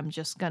beer. I'm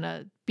just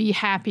gonna be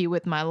happy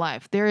with my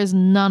life. There is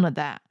none of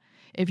that.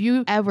 If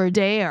you ever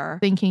dare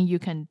thinking you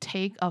can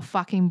take a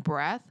fucking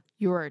breath,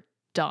 you're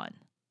done.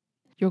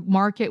 Your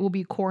market will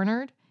be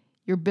cornered.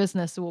 Your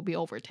business will be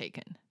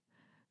overtaken.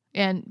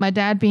 And my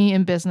dad being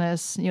in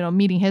business,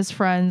 meeting his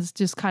friends,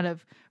 just kind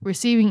of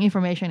receiving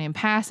information in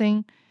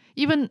passing,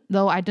 even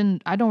though I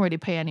don't really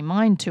pay any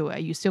mind to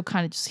it, you still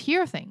kind of just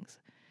hear things.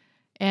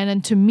 And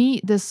then to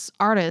meet this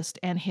artist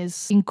and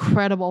his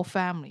incredible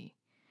family,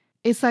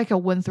 it's like I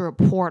went through a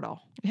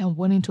portal and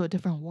went into a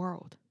different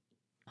world.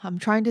 I'm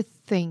trying to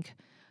think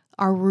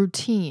our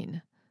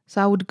routine.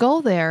 So I would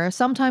go there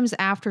sometimes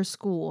after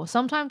school.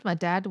 Sometimes my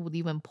dad would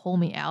even pull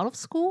me out of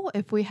school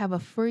if we have a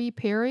free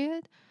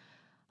period.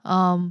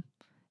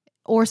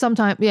 Or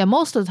sometimes,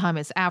 most of the time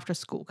it's after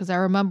school, because I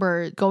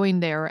remember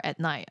going there at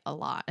night a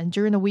lot. And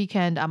during the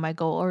weekend, I might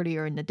go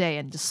earlier in the day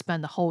and just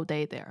spend the whole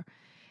day there.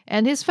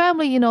 And his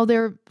family,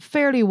 they're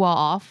fairly well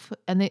off.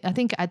 And I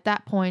think at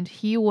that point,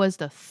 he was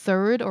the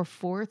 3rd or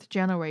 4th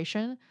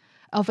generation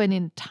of an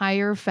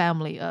entire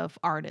family of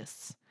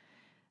artists.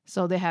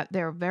 So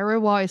they're very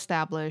well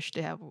established.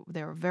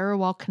 They're very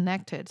well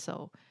connected.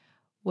 So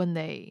when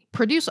they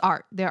produce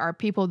art, there are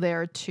people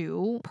there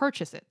to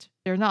purchase it.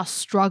 They're not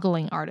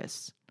struggling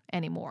artists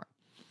anymore.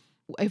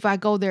 If I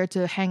go there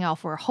to hang out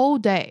for a whole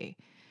day,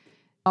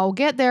 I'll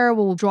get there,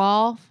 we'll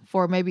draw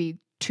for maybe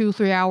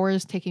 2-3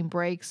 hours, taking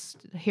breaks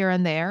here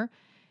and there.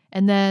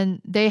 And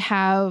then they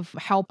have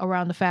help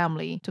around the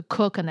family to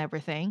cook and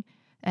everything.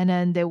 And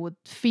then they would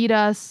feed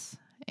us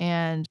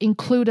and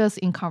include us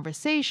in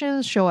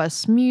conversations, show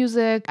us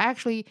music,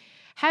 actually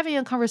having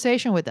a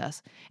conversation with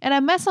us. And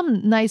I met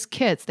some nice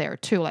kids there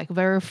too, like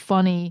very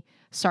funny,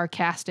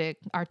 sarcastic,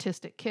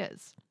 artistic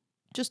kids.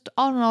 Just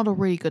all in all, a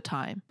really good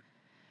time.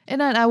 And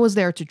then I was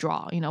there to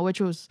draw, which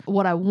was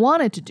what I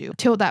wanted to do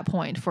till that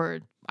point for,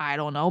 I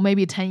don't know,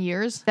 maybe 10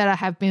 years that I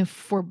have been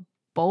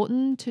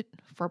forbidden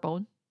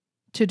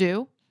to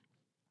do.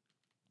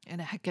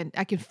 And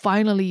I can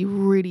finally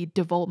really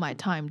devote my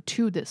time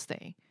to this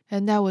thing.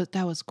 And that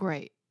was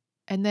great.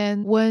 And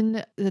then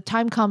when the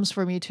time comes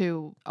for me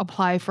to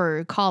apply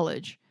for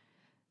college,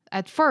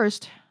 at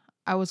first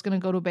I was going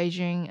to go to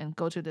Beijing and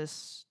go to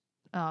this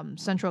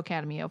Central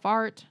Academy of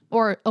Art,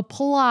 or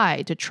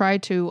try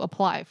to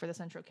apply for the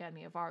Central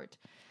Academy of Art.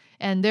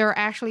 And there are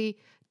actually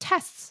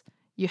tests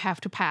you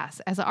have to pass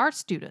as an art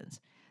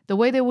student. The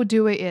way they would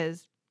do it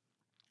is,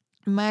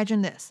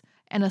 imagine this,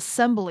 an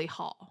assembly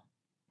hall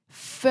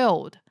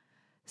filled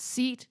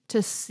seat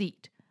to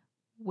seat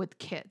with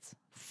kids,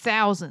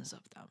 thousands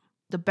of them.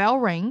 The bell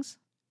rings,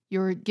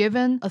 you're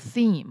given a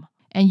theme,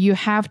 and you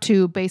have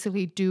to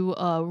basically do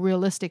a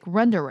realistic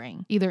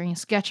rendering, either in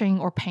sketching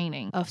or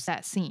painting of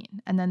that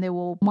scene. And then they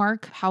will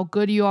mark how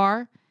good you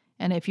are.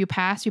 And if you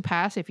pass, you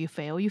pass. If you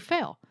fail, you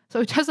fail. So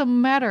it doesn't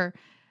matter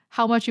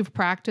how much you've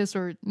practiced,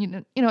 or,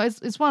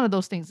 it's one of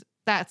those things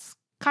that's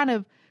kind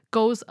of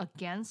goes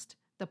against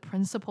the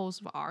principles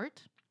of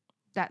art.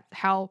 That's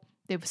how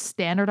they've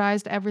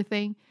standardized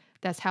everything.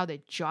 That's how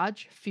they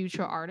judge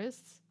future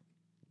artists.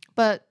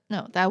 But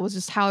no, that was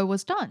just how it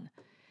was done.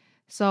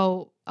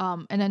 So,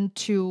 and then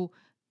to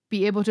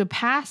be able to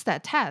pass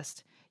that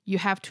test, you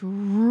have to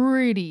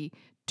really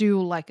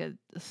do like a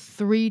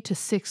 3 to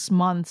 6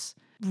 months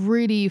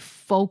really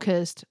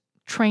focused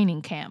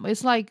training camp.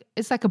 It's like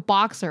a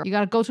boxer. You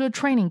got to go to a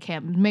training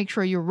camp and make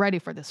sure you're ready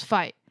for this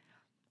fight.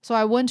 So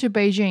I went to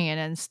Beijing and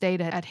then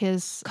stayed at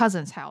his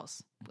cousin's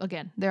house.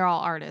 Again, they're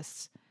all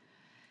artists.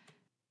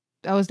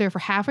 I was there for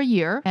half a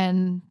year,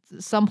 and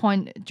at some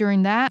point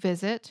during that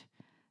visit,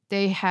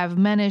 they have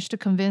managed to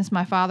convince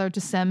my father to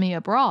send me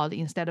abroad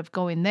instead of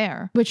going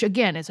there, which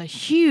again is a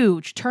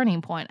huge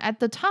turning point. At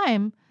the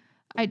time,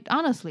 I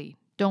honestly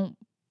don't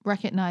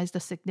recognize the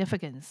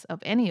significance of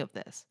any of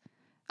this.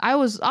 I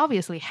was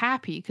obviously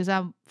happy because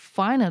I'm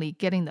finally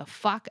getting the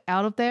fuck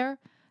out of there.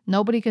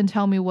 Nobody can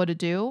tell me what to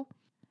do.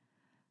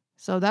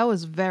 So that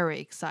was very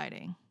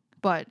exciting.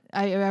 But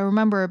I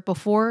remember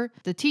before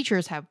the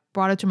teachers have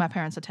brought it to my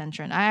parents'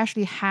 attention, I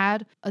actually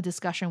had a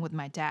discussion with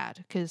my dad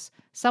because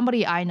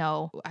somebody I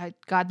know, I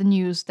got the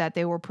news that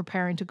they were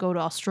preparing to go to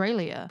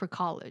Australia for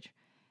college.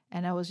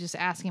 And I was just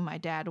asking my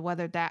dad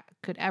whether that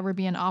could ever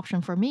be an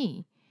option for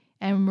me.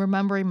 And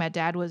remembering my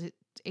dad was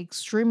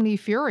extremely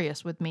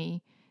furious with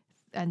me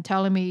and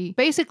telling me,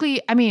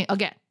 basically,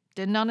 again,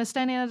 didn't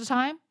understand it at the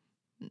time.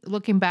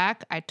 Looking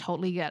back, I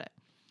totally get it.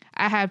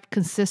 I have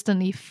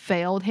consistently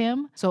failed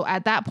him. So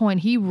at that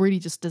point, he really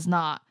just does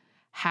not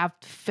have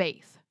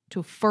faith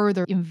to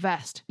further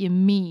invest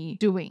in me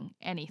doing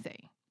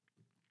anything.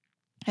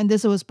 And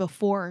this was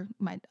before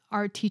my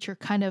art teacher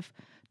kind of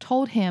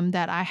told him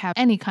that I have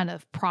any kind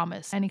of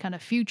promise, any kind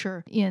of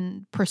future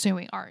in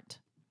pursuing art.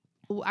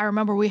 I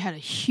remember we had a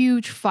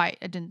huge fight.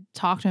 I didn't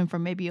talk to him for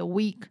maybe a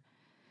week.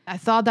 I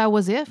thought that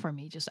was it for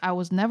me. I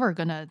was never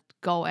going to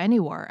go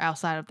anywhere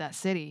outside of that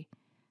city.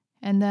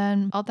 And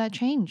then all that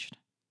changed.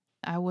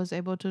 I was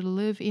able to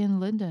live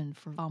in London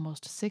for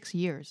almost 6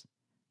 years.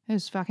 It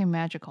was fucking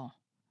magical.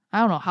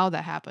 I don't know how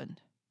that happened.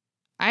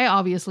 I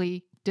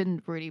obviously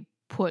didn't really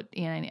put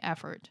in any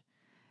effort.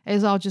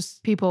 It's all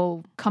just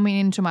people coming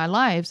into my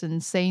lives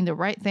and saying the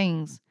right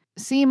things,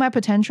 seeing my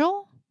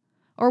potential,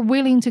 or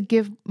willing to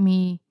give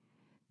me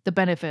the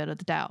benefit of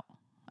the doubt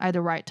at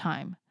the right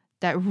time.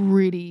 That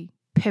really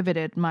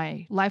pivoted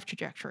my life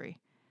trajectory.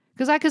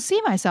 Because I could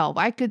see myself.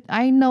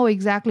 I know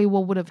exactly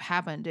what would have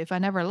happened if I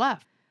never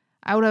left.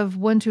 I would have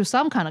went to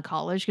some kind of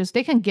college because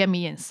they can get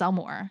me in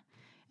somewhere.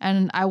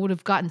 And I would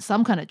have gotten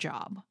some kind of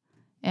job.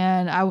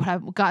 And I would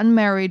have gotten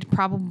married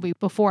probably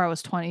before I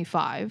was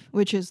 25,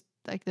 which is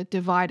like the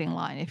dividing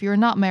line. If you're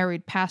not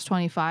married past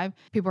 25,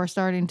 people are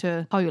starting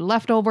to call you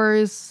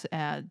leftovers.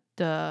 And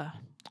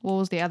what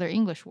was the other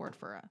English word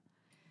for it?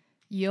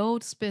 Ye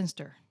old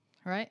spinster,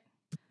 right?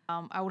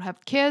 I would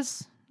have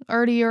kids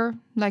earlier,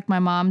 like my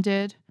mom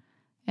did.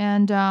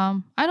 And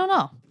I don't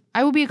know.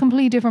 I would be a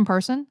completely different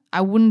person.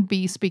 I wouldn't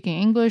be speaking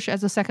English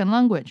as a second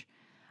language.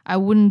 I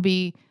wouldn't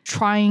be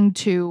trying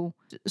to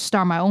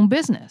start my own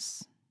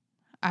business.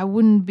 I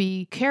wouldn't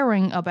be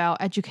caring about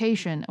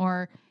education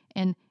or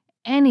in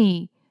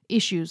any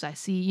issues I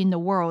see in the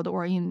world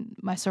or in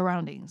my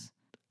surroundings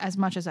as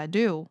much as I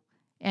do.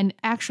 and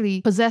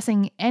actually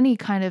possessing any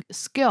kind of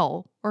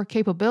skill or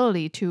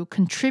capability to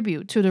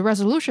contribute to the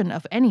resolution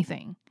of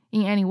anything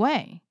in any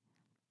way.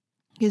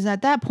 Because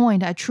at that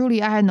point, I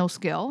had no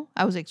skill.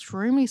 I was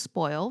extremely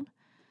spoiled.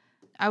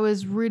 I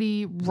was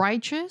really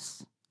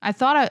righteous.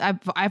 I've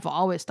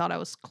always thought I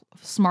was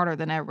smarter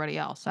than everybody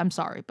else. I'm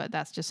sorry, but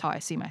that's just how I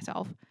see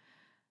myself.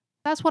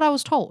 That's what I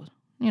was told,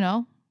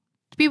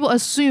 People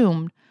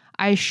assumed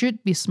I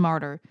should be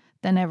smarter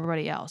than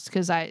everybody else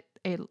because I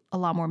ate a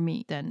lot more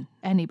meat than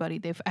anybody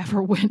they've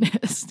ever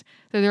witnessed.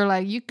 So they're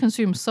like, you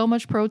consume so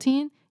much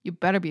protein, you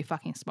better be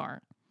fucking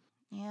smart.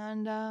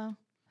 And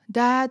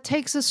that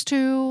takes us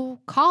to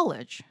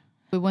college.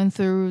 We went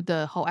through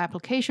the whole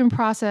application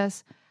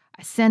process.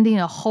 I sent in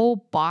a whole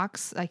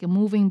box, like a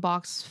moving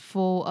box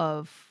full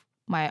of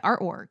my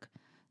artwork,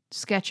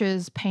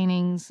 sketches,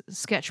 paintings,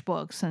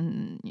 sketchbooks,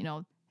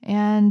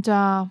 and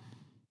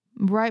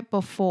right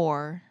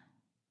before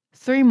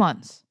 3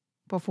 months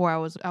before I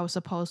was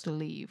supposed to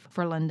leave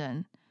for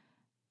London,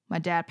 my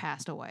dad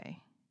passed away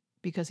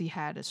because he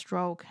had a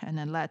stroke and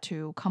then led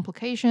to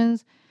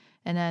complications.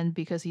 And then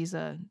because he's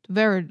a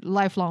very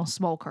lifelong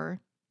smoker,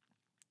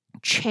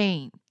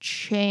 chain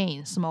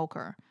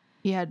smoker,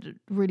 he had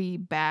really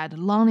bad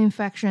lung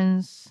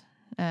infections.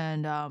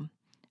 And I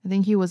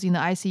think he was in the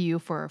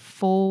ICU for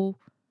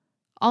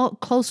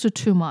close to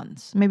 2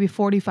 months, maybe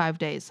 45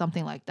 days,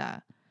 something like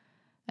that.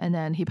 And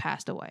then he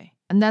passed away.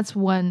 And that's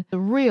when the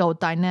real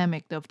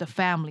dynamic of the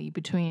family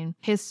between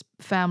his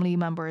family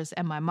members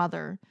and my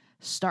mother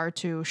start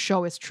to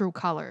show its true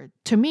color,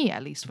 to me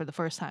at least, for the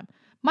first time.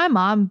 My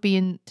mom,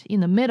 being in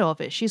the middle of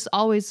it, she's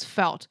always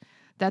felt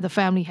that the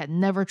family had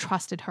never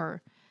trusted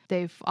her.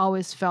 They've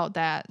always felt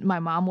that my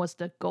mom was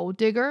the gold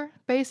digger,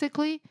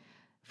 basically,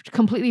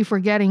 completely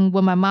forgetting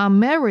when my mom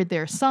married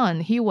their son,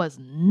 he was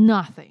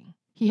nothing.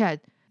 He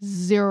had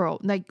zero.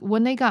 Like,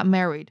 when they got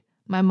married,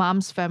 my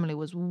mom's family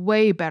was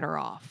way better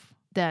off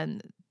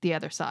than the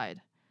other side.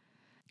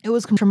 It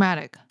was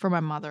traumatic for my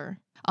mother.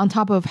 On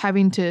top of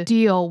having to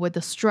deal with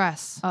the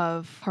stress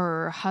of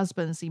her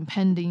husband's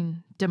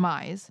impending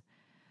demise,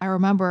 I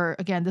remember,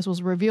 again, this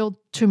was revealed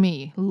to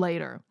me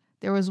later.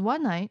 There was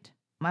one night,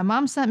 my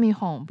mom sent me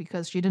home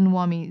because she didn't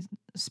want me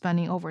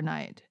spending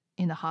overnight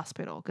in the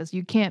hospital because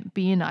you can't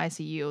be in the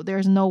ICU.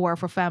 There's nowhere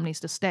for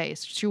families to stay.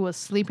 She was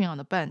sleeping on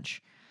the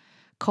bench,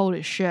 cold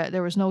as shit.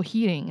 There was no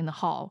heating in the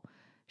hall.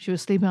 She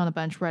was sleeping on the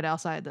bench right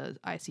outside the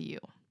ICU.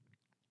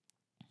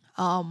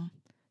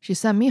 She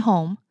sent me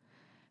home,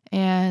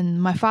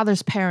 and my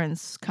father's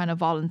parents kind of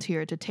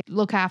volunteered to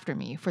look after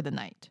me for the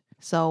night.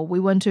 So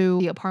we went to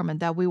the apartment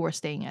that we were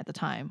staying at the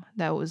time.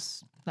 That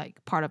was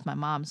like part of my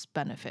mom's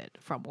benefit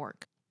from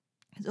work.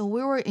 So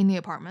we were in the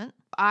apartment.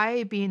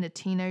 I, being the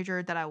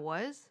teenager that I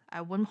was,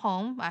 I went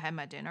home, I had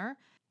my dinner,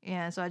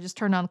 and so I just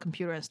turned on the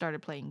computer and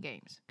started playing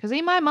games. Because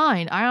in my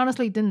mind, I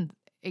honestly didn't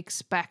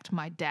expect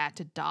my dad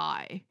to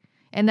die.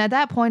 And at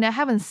that point, I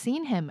haven't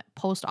seen him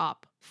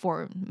post-op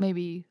for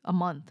maybe a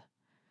month.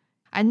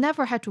 I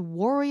never had to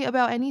worry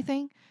about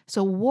anything.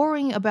 So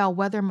worrying about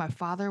whether my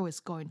father was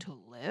going to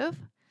live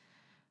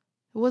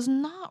was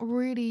not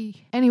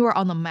really anywhere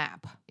on the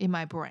map in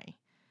my brain.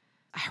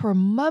 I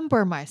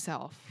remember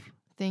myself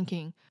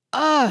thinking,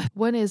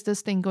 when is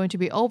this thing going to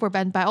be over?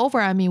 And by over,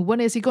 I mean,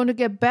 when is he going to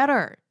get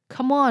better?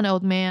 Come on,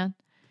 old man.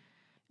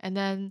 And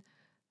then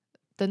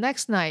the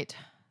next night,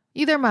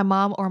 either my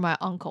mom or my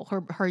uncle,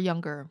 her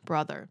younger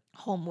brother,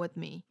 home with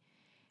me.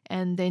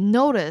 And they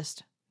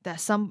noticed that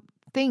some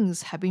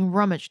things have been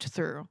rummaged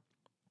through.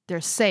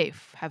 Their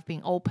safe have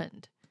been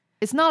opened.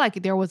 It's not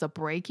like there was a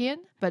break-in,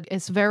 but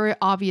it's very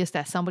obvious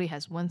that somebody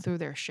has went through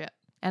their shit.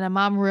 And my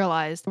mom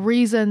realized the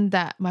reason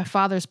that my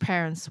father's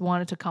parents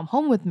wanted to come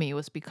home with me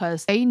was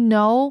because they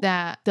know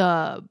that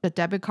the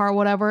debit card,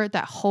 whatever,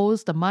 that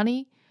holds the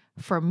money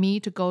for me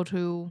to go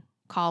to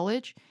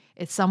college,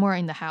 it's somewhere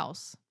in the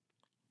house.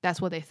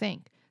 That's what they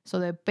think. So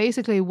they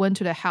basically went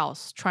to the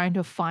house trying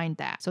to find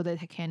that so that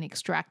they can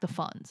extract the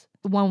funds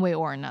one way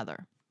or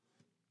another.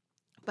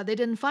 But they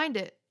didn't find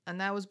it. And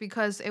that was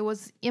because it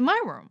was in my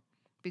room.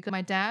 Because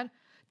my dad,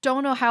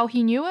 don't know how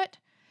he knew it.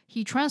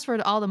 He transferred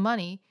all the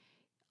money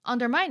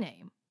under my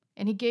name.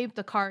 And he gave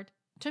the card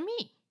to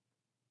me.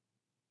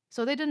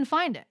 So they didn't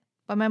find it.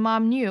 But my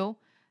mom knew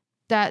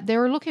that they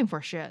were looking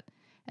for shit.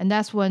 And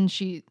that's when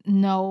she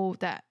knew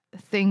that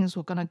things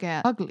were going to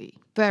get ugly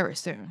very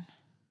soon.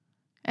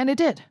 And it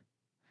did.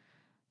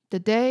 The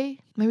day,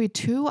 maybe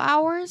 2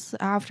 hours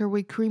after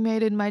we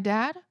cremated my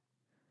dad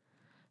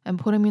and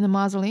put him in the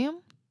mausoleum,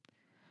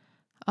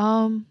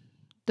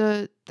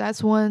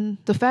 that's when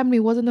the family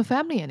wasn't a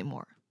family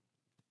anymore.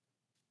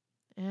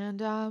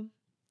 And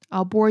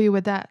I'll bore you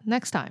with that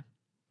next time.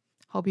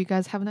 Hope you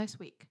guys have a nice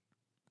week.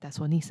 That's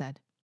what he said.